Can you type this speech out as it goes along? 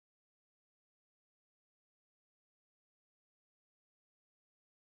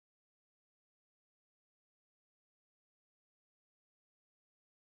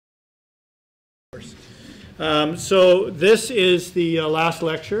So this is the last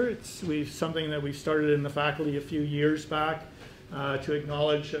lecture. It's something that we started in the faculty a few years back to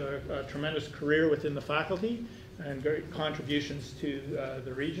acknowledge a tremendous career within the faculty and great contributions to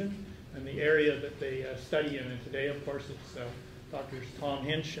the region and the area that they study in. And today, of course, it's Drs. Tom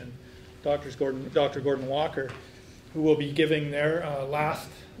Hinch and Dr. Gordon Walker, who will be giving their last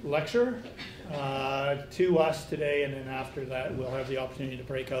lecture to us today, and then after that we'll have the opportunity to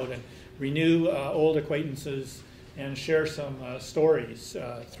break out and renew old acquaintances and share some stories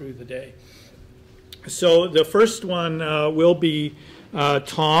through the day. So the first one will be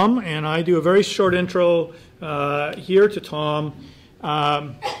Tom, and I do a very short intro here to Tom,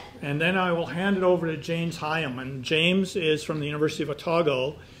 and then I will hand it over to James Hyam. And James is from the University of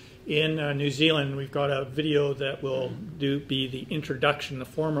Otago in New Zealand. We've got a video that will be the introduction, the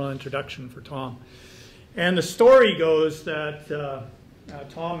formal introduction for Tom. And the story goes that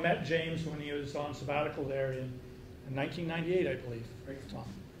Tom met James when he was on sabbatical there in 1998, I believe. Right, Tom?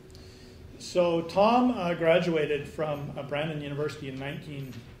 So Tom graduated from Brandon University in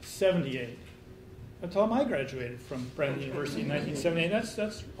 1978. Tom, I graduated from Brandon University in 1978.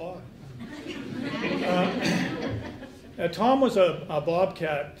 That's odd. Tom was a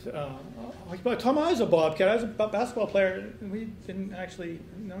Bobcat. Tom, I was a Bobcat. I was a basketball player. We didn't actually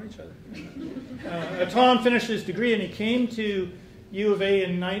know each other. Tom finished his degree and he came to U of A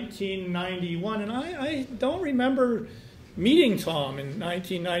in 1991. And I don't remember meeting Tom in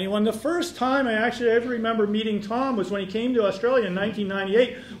 1991. The first time I actually ever remember meeting Tom was when he came to Australia in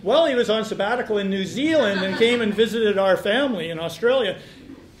 1998. Well, he was on sabbatical in New Zealand and came and visited our family in Australia.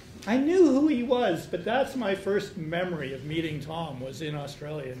 I knew who he was, but that's my first memory of meeting Tom, was in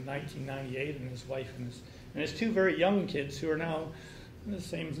Australia in 1998, and his wife and his two very young kids who are now the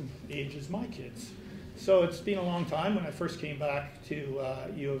same age as my kids. So it's been a long time. When I first came back to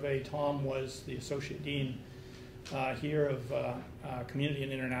U of A, Tom was the Associate Dean here of Community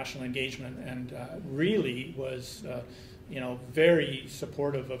and International Engagement, and really was very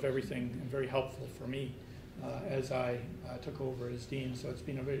supportive of everything and very helpful for me as I took over as dean. So it's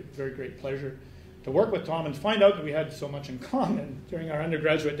been a very, very great pleasure to work with Tom and find out that we had so much in common during our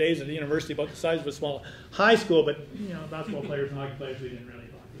undergraduate days at the university, about the size of a small high school, but basketball players and hockey players we didn't really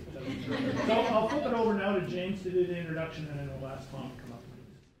talk to each other. So I'll flip it over now to James to do the introduction, and then we'll ask Tom to come up.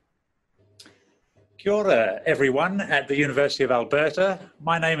 Kia ora, everyone at the University of Alberta.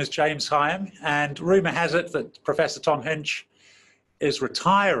 My name is James Hyam, and rumour has it that Professor Tom Hinch is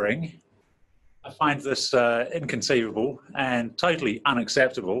retiring. I find this inconceivable and totally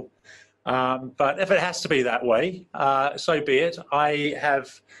unacceptable, but if it has to be that way, so be it. I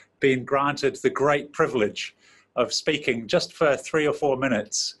have been granted the great privilege of speaking just for 3 or 4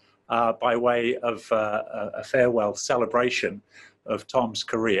 minutes by way of a farewell celebration of Tom's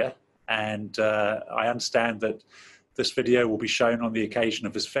career, and I understand that this video will be shown on the occasion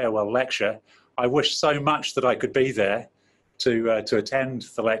of his farewell lecture. I wish so much that I could be there to attend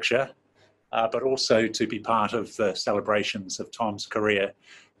the lecture, but also to be part of the celebrations of Tom's career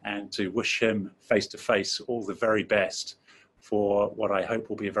and to wish him face-to-face all the very best for what I hope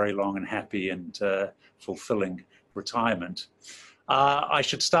will be a very long and happy and fulfilling retirement. I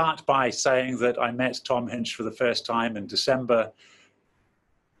should start by saying that I met Tom Hinch for the first time in December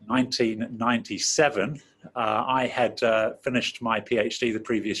 1997. I had finished my PhD the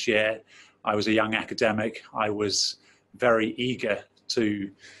previous year. I was a young academic. I was very eager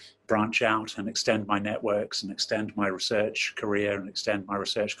to branch out and extend my networks and extend my research career and extend my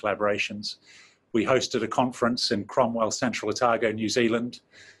research collaborations. We hosted a conference in Cromwell, Central Otago, New Zealand.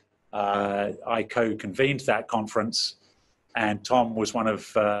 I co-convened that conference, and Tom was one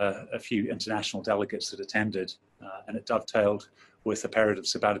of a few international delegates that attended, and it dovetailed with a period of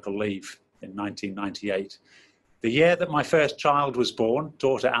sabbatical leave in 1998. The year that my first child was born,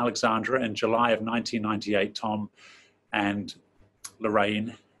 daughter Alexandra, in July of 1998, Tom and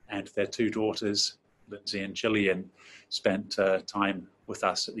Lorraine and their 2 daughters, Lindsay and Gillian, spent time with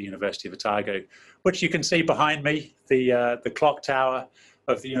us at the University of Otago, which you can see behind me, the clock tower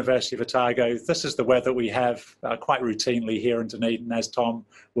of the University of Otago. This is the weather we have quite routinely here in Dunedin, as Tom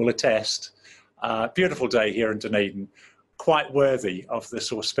will attest. Beautiful day here in Dunedin, quite worthy of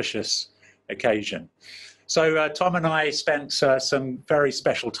this auspicious occasion. So Tom and I spent some very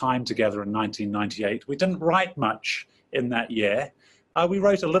special time together in 1998. We didn't write much in that year. We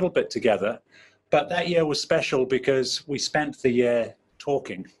wrote a little bit together, but that year was special because we spent the year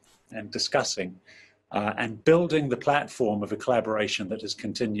talking and discussing and building the platform of a collaboration that has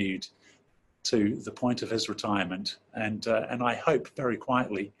continued to the point of his retirement, and I hope very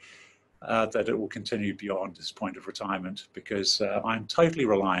quietly that it will continue beyond his point of retirement, because I'm totally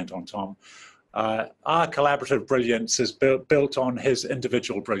reliant on Tom our collaborative brilliance is built on his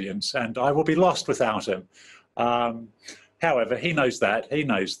individual brilliance, and I will be lost without him. However, he knows that. He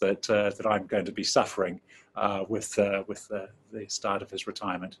knows that that I'm going to be suffering with the start of his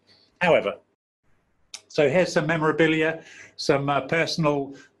retirement. However, so here's some memorabilia, some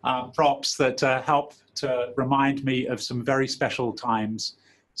personal props that help to remind me of some very special times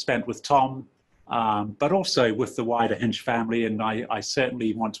spent with Tom, but also with the wider Hinch family. And I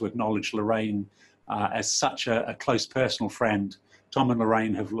certainly want to acknowledge Lorraine as such a close personal friend. Tom and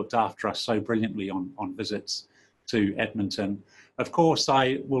Lorraine have looked after us so brilliantly on visits to Edmonton. Of course,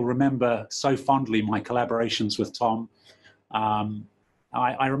 I will remember so fondly my collaborations with Tom.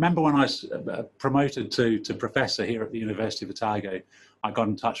 I remember when I was promoted to professor here at the University of Otago, I got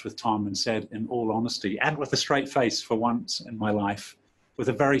in touch with Tom and said, in all honesty, and with a straight face for once in my life, with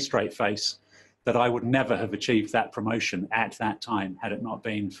a very straight face, that I would never have achieved that promotion at that time had it not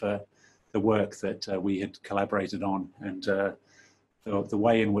been for the work that we had collaborated on, and the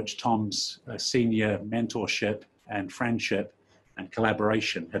way in which Tom's senior mentorship and friendship and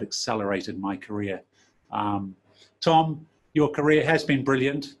collaboration had accelerated my career. Tom, your career has been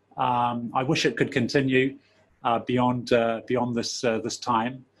brilliant. I wish it could continue beyond this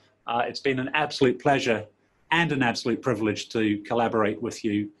time. It's been an absolute pleasure and an absolute privilege to collaborate with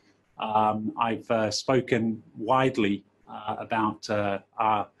you. I've spoken widely about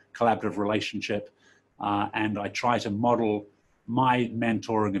our collaborative relationship, and I try to model my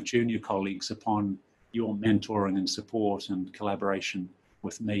mentoring of junior colleagues upon your mentoring and support and collaboration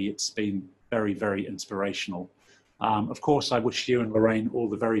with me. It's been very, very inspirational. Of course, I wish you and Lorraine all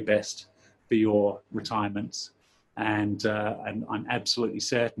the very best for your retirements, and I'm absolutely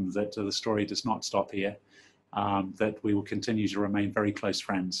certain that the story does not stop here, that we will continue to remain very close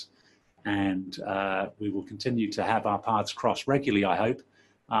friends, and we will continue to have our paths cross regularly, I hope.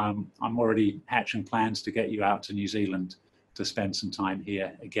 I'm already hatching plans to get you out to New Zealand to spend some time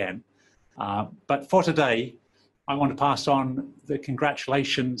here again. But for today, I want to pass on the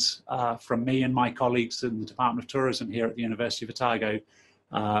congratulations from me and my colleagues in the Department of Tourism here at the University of Otago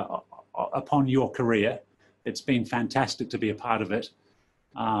upon your career. It's been fantastic to be a part of it.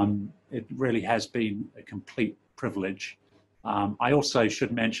 It really has been a complete privilege. I also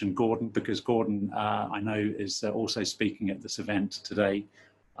should mention Gordon, because Gordon, I know, is also speaking at this event today.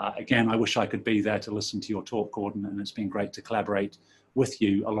 Again, I wish I could be there to listen to your talk, Gordon, and it's been great to collaborate with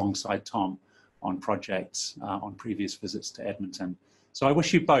you alongside Tom on projects, on previous visits to Edmonton. So I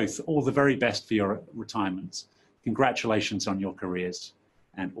wish you both all the very best for your retirements. Congratulations on your careers,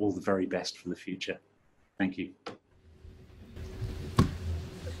 and all the very best for the future. Thank you.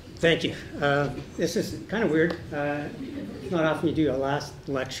 Thank you. This is kind of weird. It's not often you do a last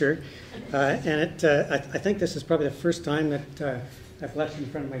lecture, and I think this is probably the first time that I've lectured in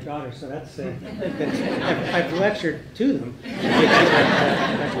front of my daughter, so that's I've lectured to them.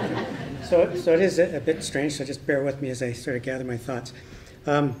 So it is a bit strange, so just bear with me as I sort of gather my thoughts.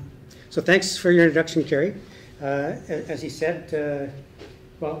 So thanks for your introduction, Kerry. As he said,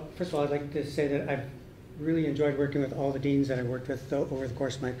 well, first of all, I'd like to say that I've really enjoyed working with all the deans that I've worked with over the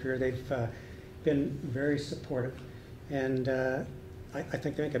course of my career. They've been very supportive, and I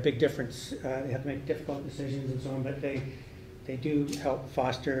think they make a big difference. They have to make difficult decisions and so on, but they do help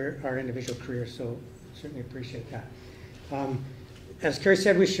foster our individual careers, so certainly appreciate that. As Kerry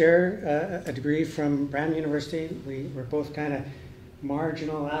said, we share a degree from Brandon University. We're both kind of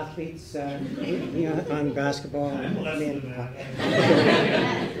marginal athletes, on basketball.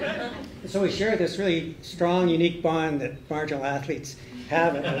 So we share this really strong, unique bond that marginal athletes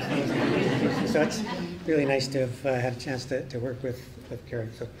have. So it's really nice to have had a chance to work with Kerry.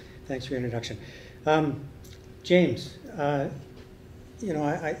 So thanks for your introduction. James, I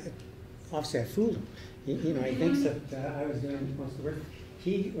obviously I fooled him. He thinks that I was doing most of the work.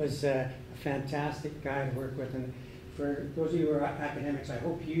 He was a fantastic guy to work with, and for those of you who are academics, I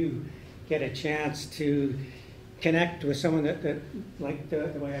hope you get a chance to connect with someone that like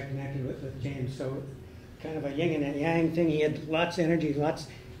the way I connected with James. So kind of a yin and a yang thing. He had lots of energy,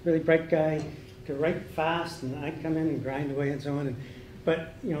 really bright guy, could write fast, and I'd come in and grind away and so on.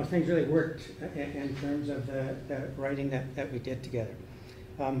 But things really worked in terms of the writing that we did together.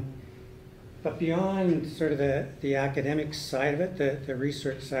 But beyond sort of the academic side of it, the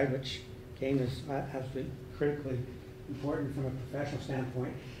research side, which again is absolutely critically important from a professional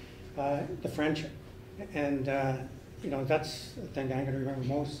standpoint, the friendship. And that's the thing I'm going to remember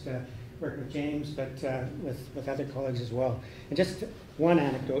most, working with James, but with other colleagues as well. And just one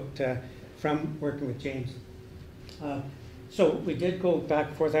anecdote from working with James. So we did go back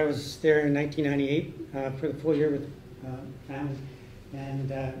and forth. I was there in 1998 for the full year with family,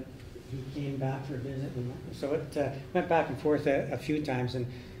 and he came back for a visit. And so it went back and forth a few times. And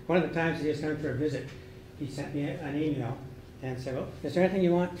one of the times he was coming for a visit, he sent me an email and said, well, is there anything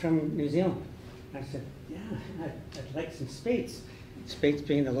you want from New Zealand? I said, yeah, I'd like some Spates. Spates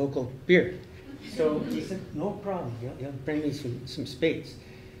being the local beer. So he said, no problem, he'll bring me some Spates.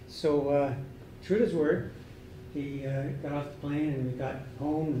 So true to his word, he got off the plane and we got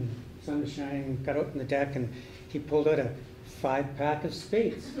home and sun was shining, got out on the deck and he pulled out a 5-pack of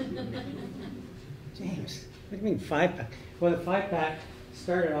Spates. James, what do you mean 5-pack? Well, the 5-pack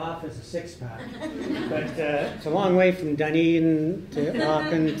started off as a 6-pack, but it's a long way from Dunedin to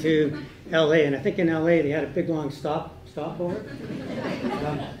Auckland to LA, and I think in LA they had a big long stopover.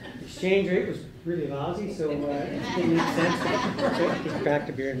 Exchange rate was really lousy, so it didn't make sense to crack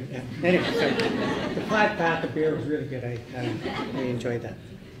the beer. Yeah. Anyway, so the 5-pack of beer was really good. I really enjoyed that.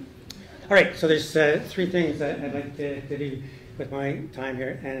 All right, so there's 3 things that I'd like to do with my time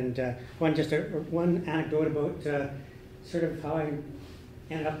here, and one anecdote about sort of how I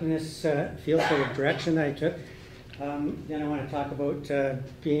ended up in this field, sort of direction that I took. Then I want to talk about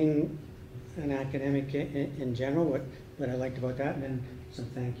being an academic in general, what I liked about that, and then some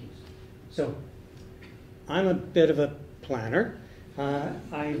thank yous. So, I'm a bit of a planner.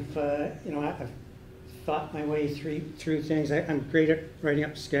 I've thought my way through things. I'm great at writing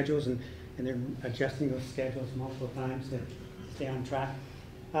up schedules and then adjusting those schedules multiple times to stay on track.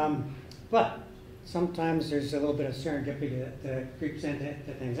 But sometimes there's a little bit of serendipity that creeps into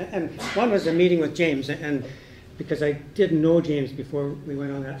things. And one was a meeting with James, and because I didn't know James before we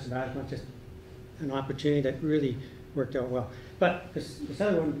went on that sabbatical, just an opportunity that really worked out well. But this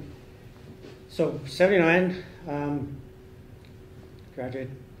other one, so 79,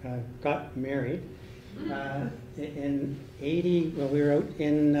 graduated, got married. In 80, well, we were out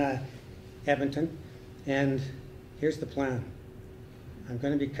in Edmonton, and here's the plan. I'm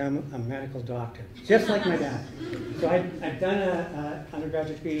going to become a medical doctor, just like my dad. So I've done an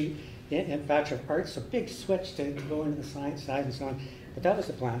undergraduate degree in Bachelor of Arts, so big switch to go into the science side and so on. But that was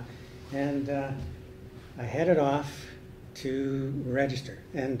the plan. And I headed off to register.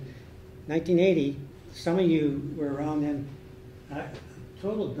 And 1980, some of you were around then,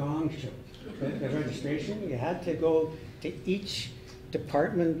 total gong show. The registration, you had to go to each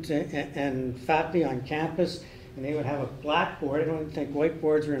department and faculty on campus, and they would have a blackboard. I don't think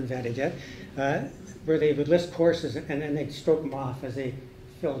whiteboards were invented yet, where they would list courses, and then they'd stroke them off as they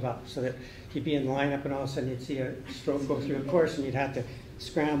filled up, so that you'd be in line up, and all of a sudden you'd see a stroke go through a course, and you'd have to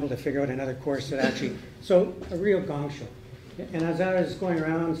scramble to figure out another course that actually. So a real gong show. And as I was going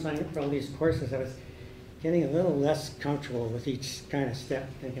around signing up for all these courses, I was getting a little less comfortable with each kind of step,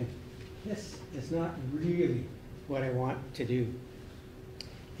 thinking, this is not really what I want to do.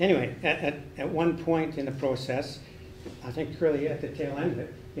 Anyway, at one point in the process, I think really at the tail end of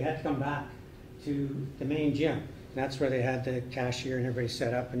it, you had to come back to the main gym. And that's where they had the cashier and everybody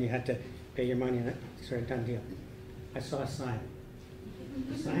set up, and you had to pay your money, and that sort of done deal. I saw a sign.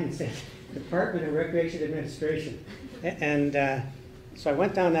 The sign said, Department of Recreation Administration. And so I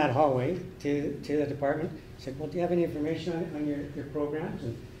went down that hallway to the department. I said, well, do you have any information on your programs?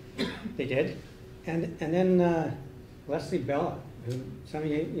 And they did. And then Leslie Bella, who some of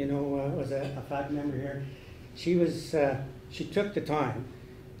you know was a faculty member here, she took the time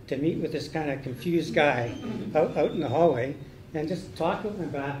to meet with this kind of confused guy out in the hallway and just talk about my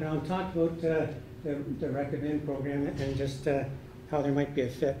background, talk about the recommend program, and just how there might be a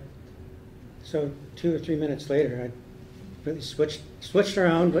fit. So 2 or 3 minutes later, I really switched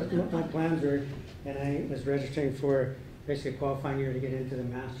around what my plans were, and I was registering for basically a qualifying year to get into the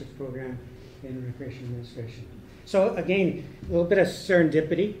master's program in recreation administration. So again, a little bit of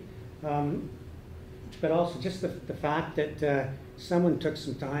serendipity, but also just the fact that someone took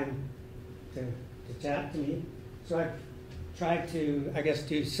some time to chat to me. So I've tried to, I guess,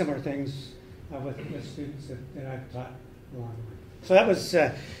 do similar things with students that I've taught along the way. So that was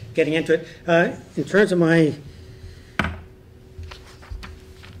getting into it. In terms of my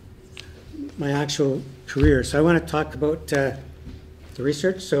actual career, so I want to talk about the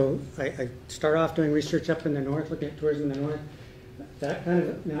research. So I started off doing research up in the north, looking at tourism in the north. That kind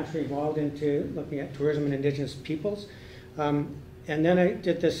of naturally evolved into looking at tourism and Indigenous peoples. And then I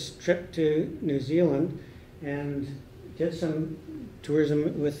did this trip to New Zealand and did some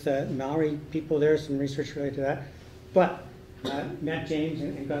tourism with Maori people there, some research related to that. But met James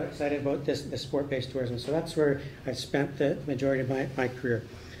and got excited about this sport-based tourism. So that's where I spent the majority of my career.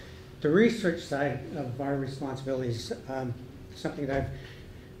 The research side of our responsibilities, something that I've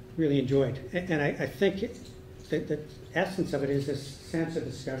really enjoyed. And I think the essence of it is this sense of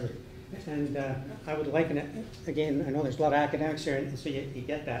discovery. And I would liken it, again, I know there's a lot of academics here, and so you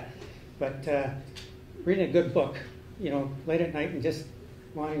get that. but reading a good book, late at night and just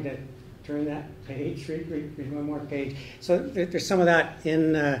wanting to turn that page, read one more page. So there's some of that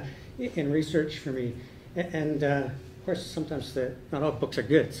in research for me. And of course, sometimes not all books are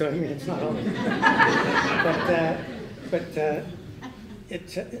good, so I mean, it's not always. but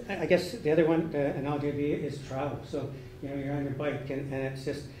I guess the other one, analogy would be, is travel. So, you're on your bike and it's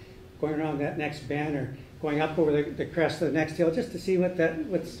just going around that next bend or going up over the crest of the next hill just to see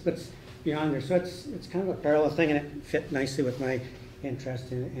what's beyond there. So it's kind of a parallel thing, and it fit nicely with my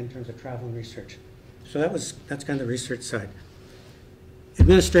interest in terms of travel and research. So that's kind of the research side.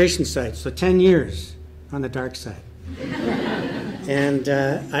 Administration side, so 10 years on the dark side. And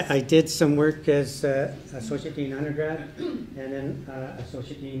I did some work as Associate Dean undergrad and then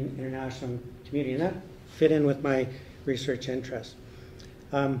Associate Dean International Community, and that fit in with my research interests.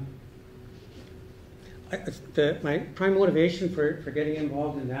 My prime motivation for getting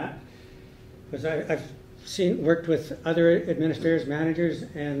involved in that was I've worked with other administrators, managers,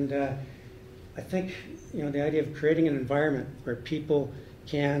 and I think the idea of creating an environment where people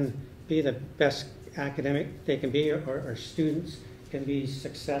can be the best academic they can be, or students can be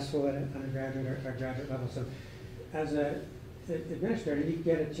successful at an undergraduate or graduate level. So as an administrator, you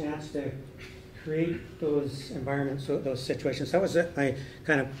get a chance to create those environments, those situations. That was my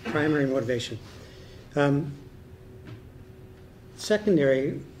kind of primary motivation.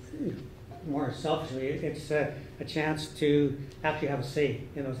 Secondary, more selfishly, it's a chance to actually have a say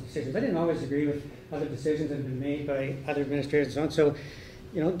in those decisions. I didn't always agree with other decisions that have been made by other administrators and so on.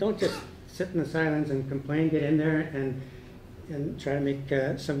 So, don't just sit in the silence and complain. Get in there and try to make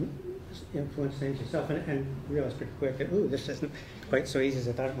some influence things yourself, and realize pretty quick that, ooh, this isn't quite so easy as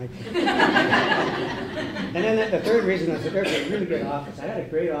I thought it might be. And then the third reason was that there's a really good office. I had a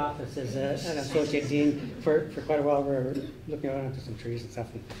great office as an associate dean for quite a while. We were looking out onto some trees and stuff.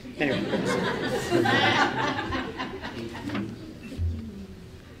 And anyway.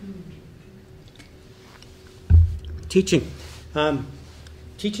 Teaching.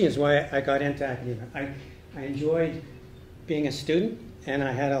 Teaching is why I got into academia. I enjoyed being a student, and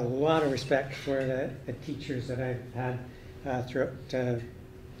I had a lot of respect for the teachers that I've had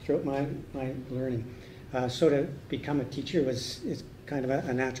throughout my learning. So to become a teacher is kind of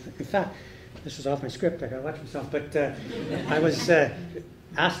a natural. In fact, this was off my script. I got to watch myself. But I was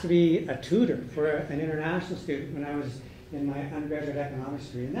asked to be a tutor for an international student when I was in my undergraduate economics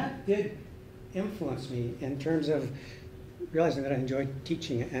degree, and that did influence me in terms of realizing that I enjoyed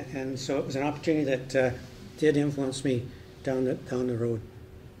teaching, and so it was an opportunity that did influence me down the road.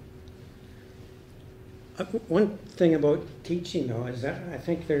 One thing about teaching, though, is that I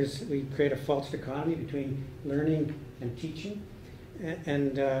think we create a false dichotomy between learning and teaching,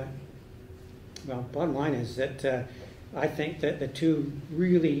 and well, bottom line is that I think that the two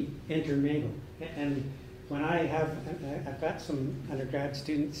really intermingle. And when I've got some undergrad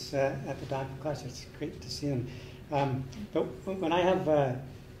students at the doctoral class, it's great to see them. But when I have a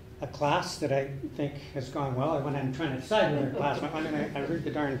class that I think has gone well, when I'm trying to decide whether a class, I read the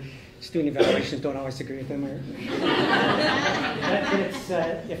darn student evaluations, don't always agree with them. But it's,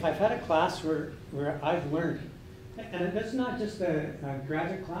 if I've had a class where I've learned, and that's not just a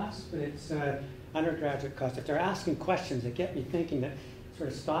graduate class, but it's undergraduate class. If they're asking questions that get me thinking, that sort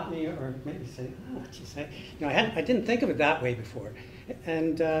of stop me or make me say, oh, geez, I didn't think of it that way before.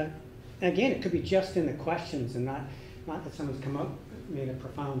 And again, it could be just in the questions and not that someone's come up, made a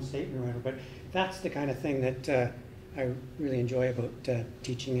profound statement or whatever, but that's the kind of thing that I really enjoy about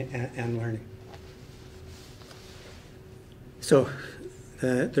teaching and learning. So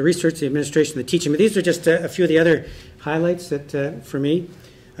the research, the administration, the teaching, but these are just a few of the other highlights that for me.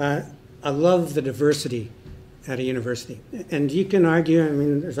 I love the diversity at a university. And you can argue, I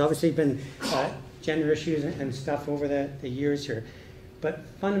mean, there's obviously been gender issues and stuff over the years here, but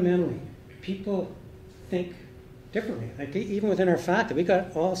fundamentally, people think differently. Like even within our faculty, we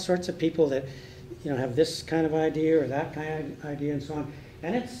got all sorts of people that have this kind of idea or that kind of idea and so on.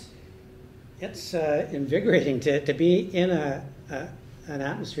 And it's invigorating to be in an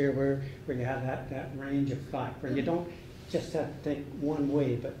atmosphere where you have that range of thought, where you don't just have to think one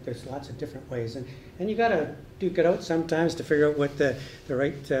way, but there's lots of different ways. And you got to duke it out sometimes to figure out what the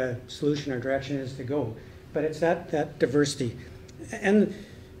right solution or direction is to go. But it's that diversity. And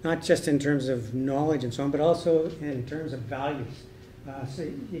not just in terms of knowledge and so on, but also in terms of values. So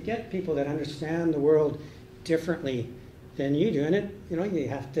you get people that understand the world differently than you do, and you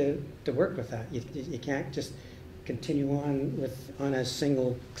have to work with that. You can't just continue on a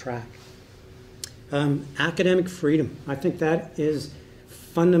single track. Academic freedom. I think that is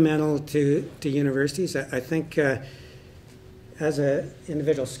fundamental to universities. I think as an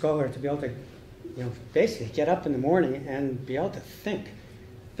individual scholar, to be able to, basically get up in the morning and be able to think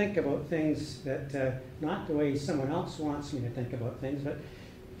about things that, not the way someone else wants me to think about things, but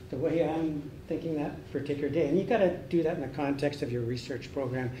the way I'm thinking that particular day. And you've got to do that in the context of your research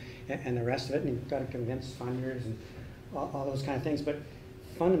program and the rest of it, and you've got to convince funders and all those kind of things. But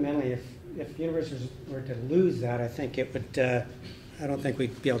fundamentally, if universities were to lose that, I think it would, I don't think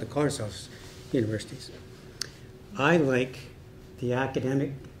we'd be able to call ourselves universities. I like the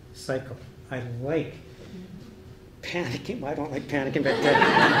academic cycle. I like panicking. Well, I don't like panicking, but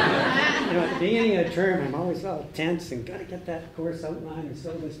at the beginning of the term, I'm always all tense and got to get that course outline and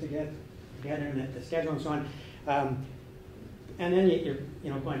syllabus together and the schedule and so on. And then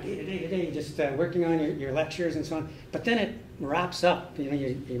you're going day to day, just working on your lectures and so on. But then it wraps up.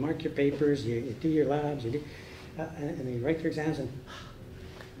 You mark your papers, you do your labs, and then you write your exams, and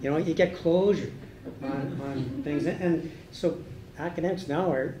you get closure on things. And so academics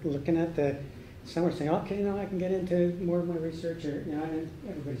now are looking at some are saying, okay, now I can get into more of my research, and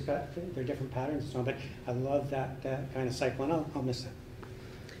everybody's got their different patterns and so on, but I love that kind of cycle, and I'll miss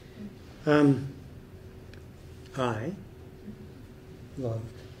that. I loved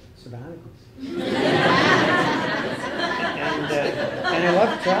sabbaticals. and I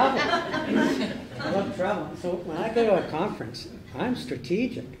love travel. I love travel. So when I go to a conference, I'm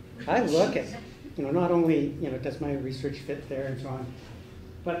strategic. I look at, not only, does my research fit there and so on,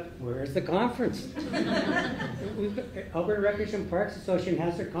 but where's the conference? Alberta Recreation Parks Association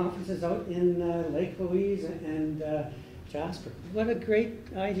has their conferences out in Lake Louise and Jasper. What a great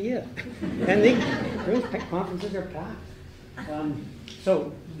idea. And those conferences are packed.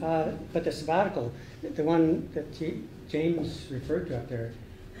 But the sabbatical, the one that James referred to up there,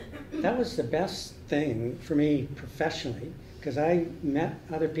 that was the best thing for me professionally, because I met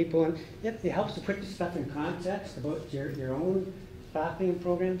other people, and it helps to put the stuff in context about your own faculty and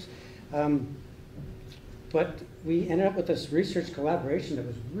programs. But we ended up with this research collaboration that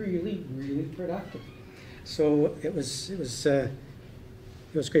was really, really productive. So it was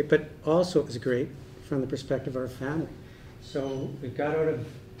great, but also it was great from the perspective of our family. So we got out of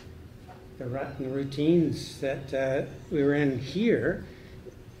the rut and the routines that we were in here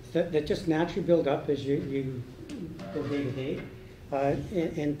that just naturally build up as you go day to day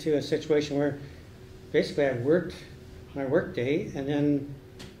into a situation where basically I worked my work day, and then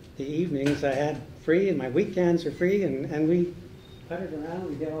the evenings I had free, and my weekends are free, and we puttered around,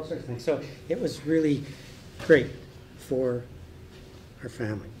 we did all sorts of things. So it was really great for our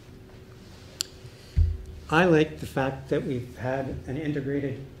family. I like the fact that we've had an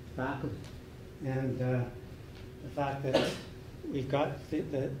integrated faculty, and the fact that we've got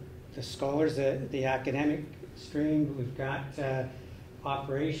the scholars, the academic stream, we've got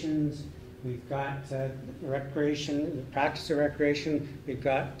operations, we've got recreation, the practice of recreation, we've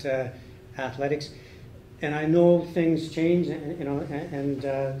got athletics. And I know things change, and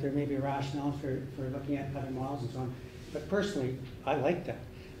there may be a rationale for looking at other models and so on. But personally, I like that.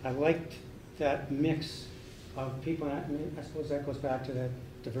 I liked that mix of people. And I suppose that goes back to the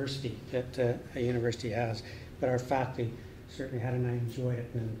diversity that a university has. But our faculty certainly had, and I enjoyed it,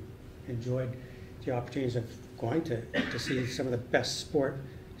 and enjoyed the opportunities of going to see some of the best sport,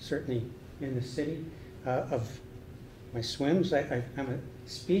 certainly in the city. Of my swims, I'm a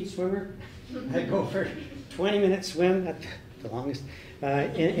speed swimmer. I go for 20-minute swim, at the longest,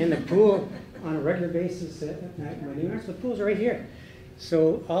 in the pool on a regular basis at my New York. The pools are right here.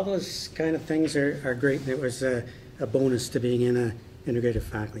 So all those kind of things are great. It was a bonus to being in an integrated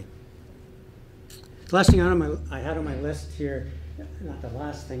faculty. The last thing I had on my list here, not the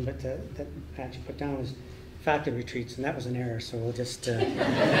last thing, but that I actually put down was faculty retreats, and that was an error, so we'll just...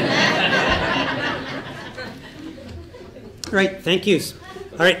 Right, thank you.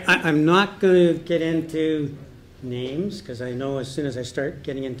 All right, I'm not going to get into names, because I know as soon as I start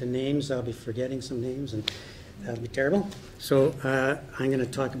getting into names, I'll be forgetting some names, and that'll be terrible. So I'm going to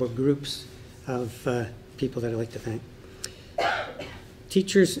talk about groups of people that I'd like to thank.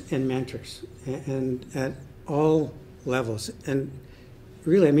 Teachers and mentors, and at all levels, and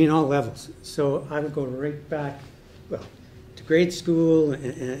really I mean all levels. So I would go right back, well, to grade school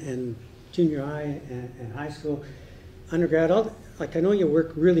and junior high and high school, undergrad. Like I know you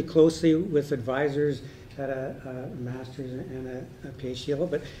work really closely with advisors at a master's and a PhD level,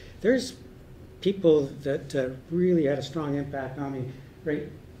 but there's people that really had a strong impact on me right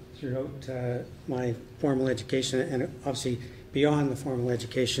throughout my formal education, and obviously beyond the formal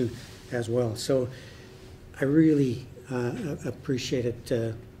education as well. So I really appreciated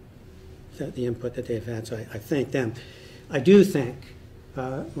the input that they've had, so I thank them. I do thank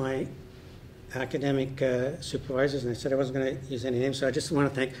my academic supervisors, and I said I wasn't going to use any names, so I just want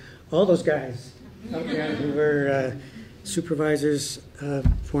to thank all those guys out there who were supervisors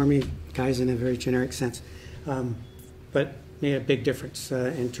for me, guys in a very generic sense, but made a big difference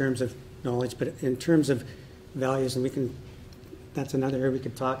in terms of knowledge, but in terms of values, and that's another area we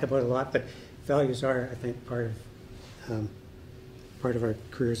could talk about a lot, but values are, I think, part of our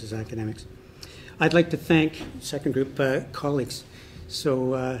careers as academics. I'd like to thank second group colleagues.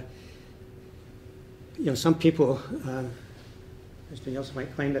 So, some people, Mr. Nielsen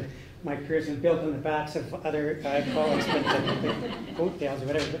might claim that my career has been built on the backs of other colleagues, but coattails or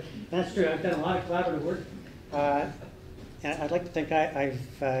whatever. But that's true. I've done a lot of collaborative work. And I'd like to think I've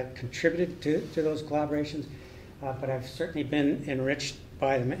contributed to those collaborations, but I've certainly been enriched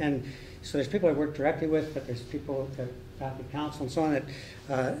by them. And so there's people I work directly with, but there's people at faculty council and so on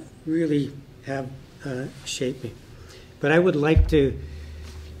that really have shaped me. But I would like to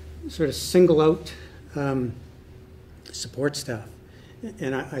sort of single out support staff.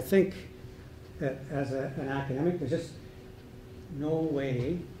 And I think that as an academic, there's just no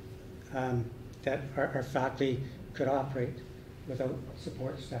way that our faculty could operate without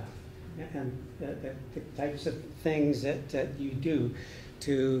support staff. And the types of things that you do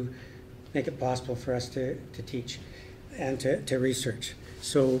to make it possible for us to teach and to research.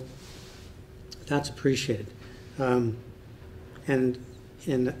 So that's appreciated. And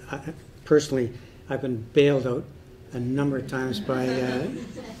personally, I've been bailed out a number of times by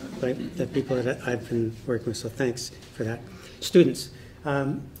the people that I've been working with, so thanks for that. Students.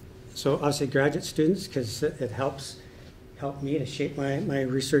 So obviously graduate students, because it helped me to shape my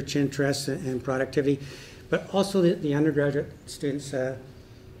research interests and productivity, but also the undergraduate students. And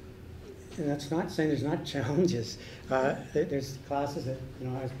that's not saying there's not challenges. There's classes that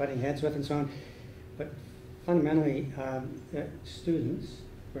I was butting heads with and so on, but fundamentally, students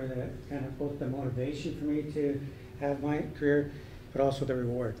were the kind of both the motivation for me to have my career, but also the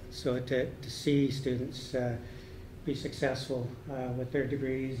reward. So to see students be successful with their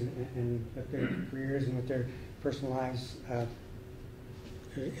degrees and with their careers and with their personal lives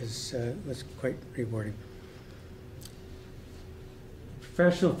was quite rewarding.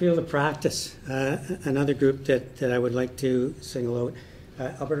 Professional field of practice, another group that I would like to single out.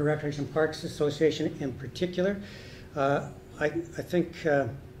 Alberta Recreation Parks Association in particular. I think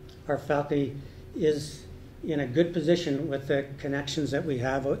our faculty is in a good position with the connections that we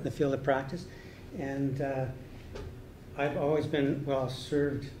have out in the field of practice, and I've always been well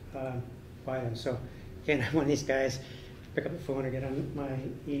served by them. So again, I'm one of these guys, pick up the phone or get on my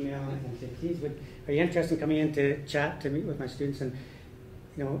email and say, "Geez, are you interested in coming in to chat, to meet with my students?" And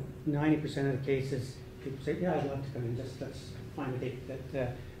 90% of the cases, people say, "Yeah, I'd love to come in, just let's find a date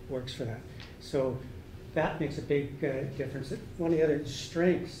that works for that." So that makes a big difference. One of the other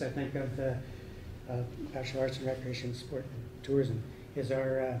strengths, I think, of the Bachelor of Arts in Recreation, Sport, and Tourism is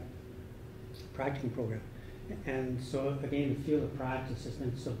our practicum program. And so, again, the field of practice has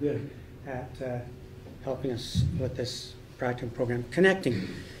been so good at helping us with this practicum program, connecting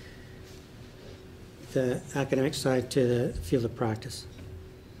the academic side to the field of practice.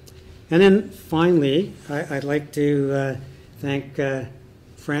 And then finally, I'd like to thank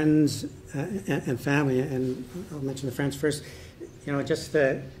friends and family, and I'll mention the friends first. Just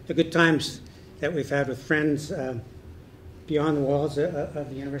the good times that we've had with friends beyond the walls of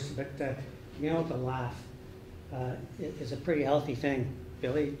the university, but being able to laugh is a pretty healthy thing,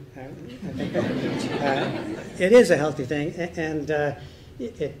 Billy. I think it is a healthy thing, and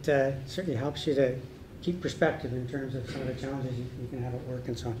it certainly helps you to keep perspective in terms of some of the challenges you can have at work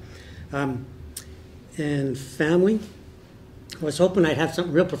and so on. And family. I was hoping I'd have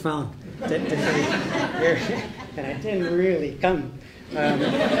something real profound to say here, and I didn't really come.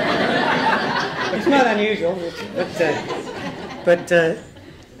 It's not unusual, but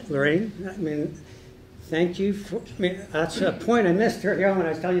Lorraine, I mean, thank you for. That's a point I missed earlier on when I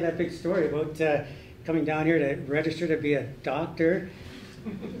was telling you that big story about coming down here to register to be a doctor.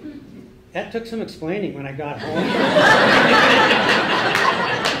 That took some explaining when I got home.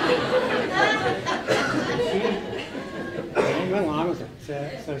 She went along with it,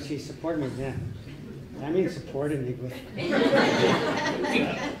 so she supported me then. I mean, supported me with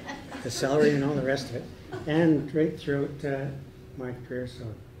the salary and all the rest of it, and right throughout my career. So,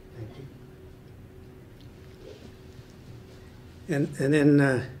 thank you. And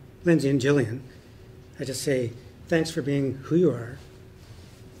then Lindsay and Jillian, I just say thanks for being who you are.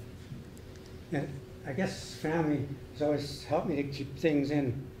 And I guess family has always helped me to keep things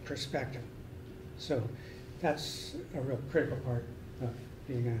in perspective. So that's a real critical part of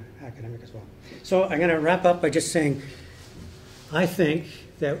being an academic as well. So I'm going to wrap up by just saying I think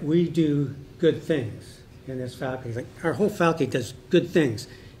that we do good things in this faculty. Like, our whole faculty does good things,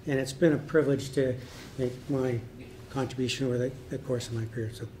 and it's been a privilege to make my contribution over the course of my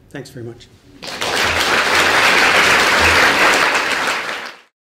career. So thanks very much.